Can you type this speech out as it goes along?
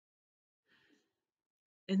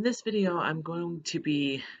In this video, I'm going to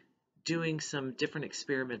be doing some different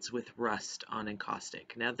experiments with rust on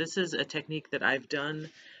encaustic. Now, this is a technique that I've done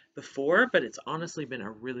before, but it's honestly been a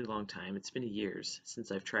really long time. It's been years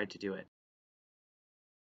since I've tried to do it.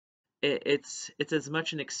 It's as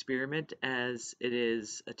much an experiment as it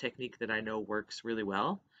is a technique that I know works really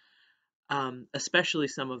well, especially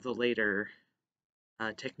some of the later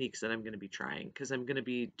techniques that I'm going to be trying, because I'm going to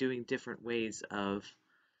be doing different ways of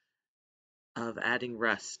adding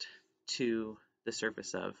rust to the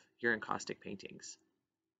surface of your encaustic paintings.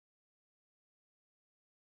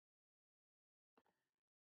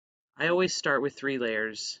 I always start with 3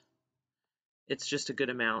 layers. It's just a good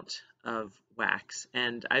amount of wax,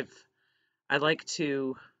 and I like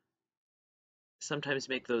to sometimes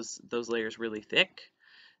make those layers really thick.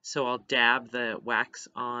 So I'll dab the wax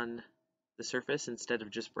on the surface instead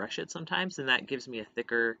of just brush it sometimes, and that gives me a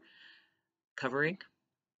thicker covering.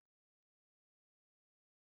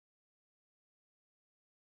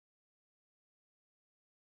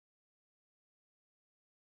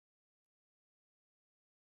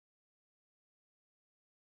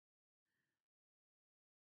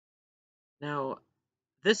 Now,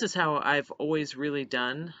 this is how I've always really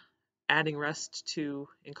done adding rust to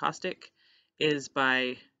encaustic, is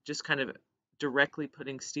by just kind of directly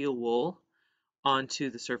putting steel wool onto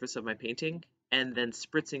the surface of my painting and then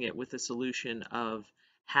spritzing it with a solution of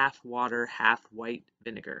half water, half white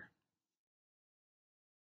vinegar.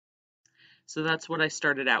 So that's what I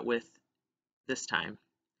started out with this time.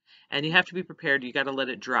 And you have to be prepared, you got to let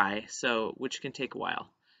it dry, so which can take a while.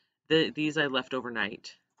 These I left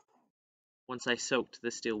overnight once I soaked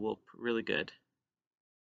the steel wool really good.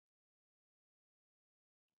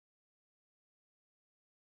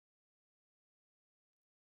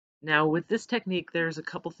 Now with this technique, there's a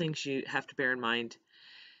couple things you have to bear in mind.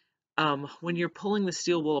 When you're pulling the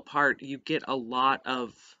steel wool apart, you get a lot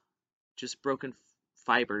of just broken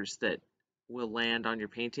fibers that will land on your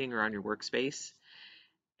painting or on your workspace,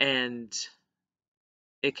 and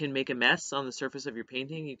it can make a mess on the surface of your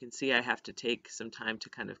painting. You can see I have to take some time to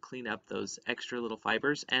kind of clean up those extra little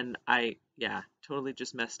fibers, and yeah, totally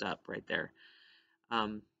just messed up right there.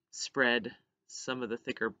 Spread some of the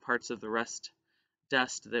thicker parts of the rust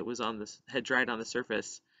dust that was on this had dried on the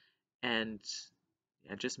surface, and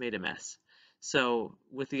yeah, just made a mess. So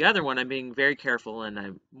with the other one, I'm being very careful, and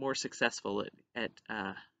I'm more successful at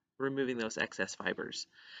removing those excess fibers.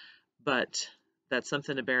 But that's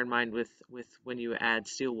something to bear in mind with when you add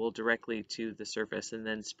steel wool directly to the surface and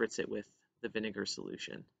then spritz it with the vinegar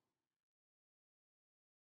solution.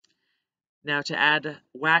 Now to add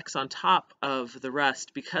wax on top of the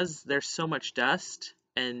rust, because there's so much dust,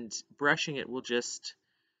 and brushing it will just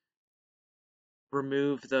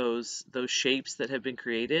remove those shapes that have been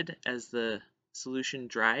created as the solution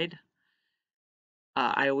dried.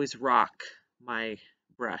 I always rock my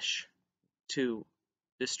brush to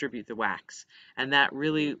distribute the wax, and that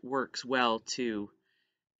really works well to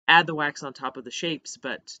add the wax on top of the shapes,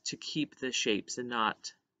 but to keep the shapes and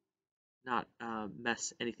not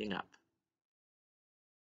mess anything up.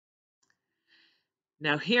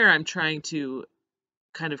 Now here I'm trying to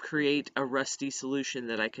kind of create a rusty solution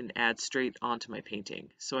that I can add straight onto my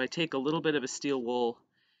painting. So I take a little bit of a steel wool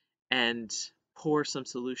and pour some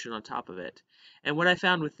solution on top of it. And what I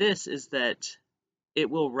found with this is that it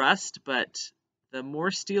will rust, but the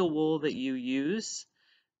more steel wool that you use,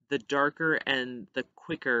 the darker and the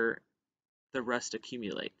quicker the rust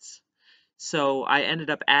accumulates. So I ended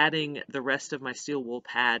up adding the rest of my steel wool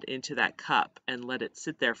pad into that cup and let it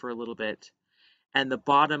sit there for a little bit. And the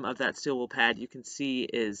bottom of that steel wool pad, you can see,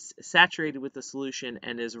 is saturated with the solution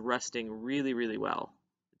and is rusting really, really well.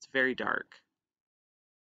 It's very dark.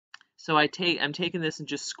 So I'm taking this and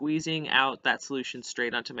just squeezing out that solution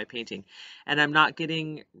straight onto my painting. And I'm not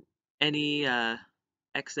getting any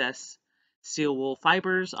excess steel wool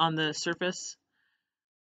fibers on the surface.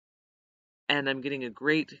 And I'm getting a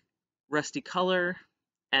great rusty color,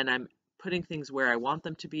 and I'm putting things where I want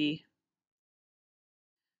them to be.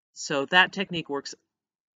 So that technique works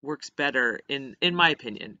better in my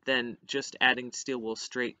opinion than just adding steel wool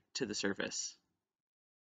straight to the surface.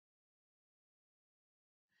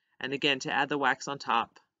 And again, to add the wax on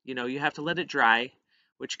top, you have to let it dry,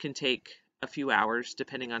 which can take a few hours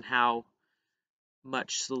depending on how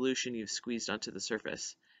much solution you've squeezed onto the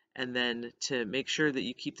surface. And then to make sure that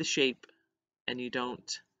you keep the shape and you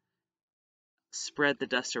don't spread the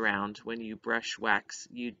dust around when you brush wax,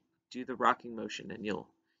 you do the rocking motion and you'll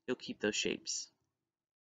keep those shapes.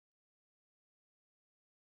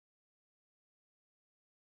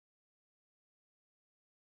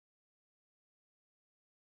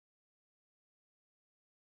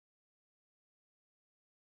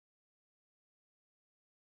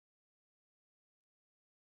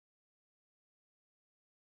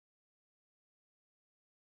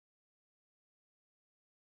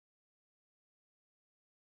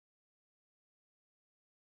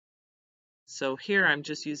 So here I'm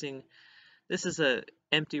just using, this is a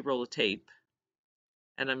empty roll of tape,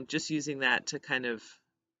 and I'm just using that to kind of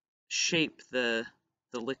shape the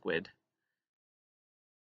liquid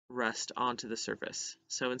rust onto the surface.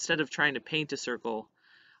 So instead of trying to paint a circle,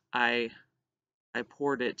 I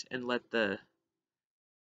poured it and let the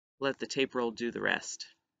tape roll do the rest.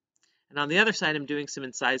 And on the other side, I'm doing some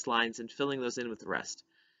incised lines and filling those in with the rest.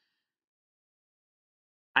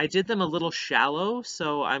 I did them a little shallow,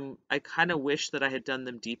 so I kind of wish that I had done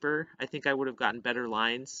them deeper. I think I would have gotten better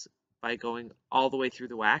lines by going all the way through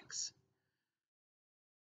the wax.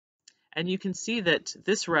 And you can see that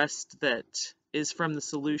this rust that is from the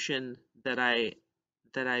solution that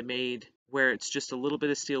I made, where it's just a little bit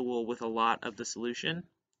of steel wool with a lot of the solution.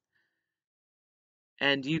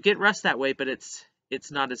 And you get rust that way, but it's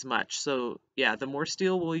not as much. So yeah, the more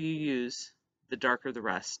steel wool you use, the darker the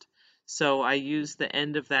rust. So I used the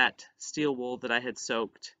end of that steel wool that I had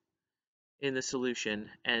soaked in the solution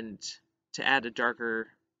and to add a darker,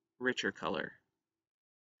 richer color.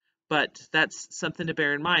 But that's something to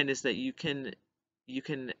bear in mind, is that you can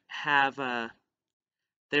have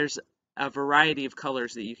there's a variety of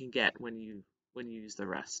colors that you can get when you use the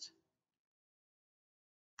rust.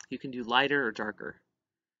 You can do lighter or darker.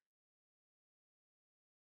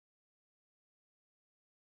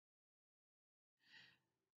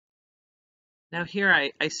 Now here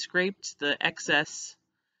I scraped the excess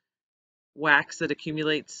wax that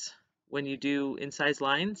accumulates when you do incised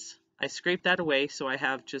lines. I scraped that away so I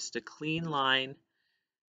have just a clean line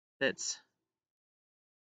that's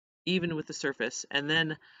even with the surface. And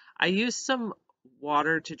then I used some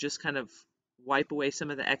water to just kind of wipe away some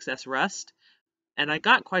of the excess rust. And I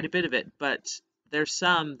got quite a bit of it, but there's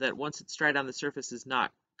some that once it's dried on the surface is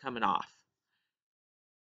not coming off,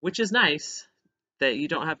 which is nice that you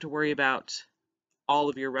don't have to worry about all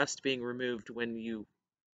of your rust being removed when you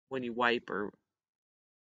wipe or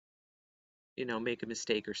make a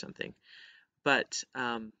mistake or something. But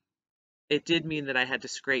it did mean that I had to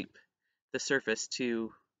scrape the surface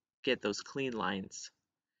to get those clean lines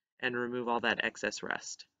and remove all that excess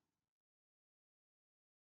rust.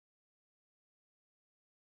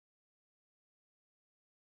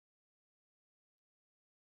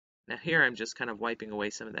 Now here I'm just kind of wiping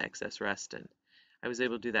away some of the excess rust, and I was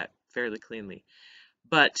able to do that fairly cleanly.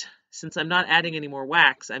 But since I'm not adding any more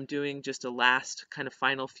wax, I'm doing just a last kind of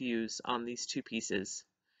final fuse on these two pieces,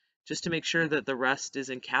 just to make sure that the rust is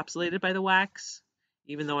encapsulated by the wax,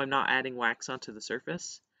 even though I'm not adding wax onto the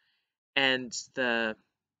surface. And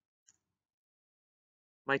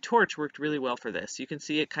my torch worked really well for this. You can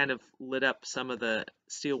see it kind of lit up some of the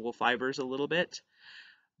steel wool fibers a little bit,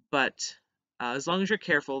 but as long as you're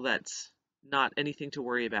careful, that's not anything to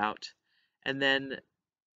worry about. And then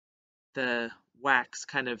the wax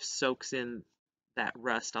kind of soaks in that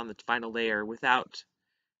rust on the final layer without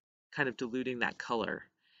kind of diluting that color.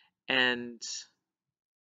 And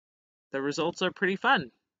the results are pretty fun.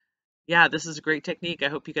 Yeah, this is a great technique. I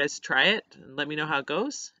hope you guys try it and let me know how it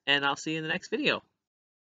goes, and I'll see you in the next video.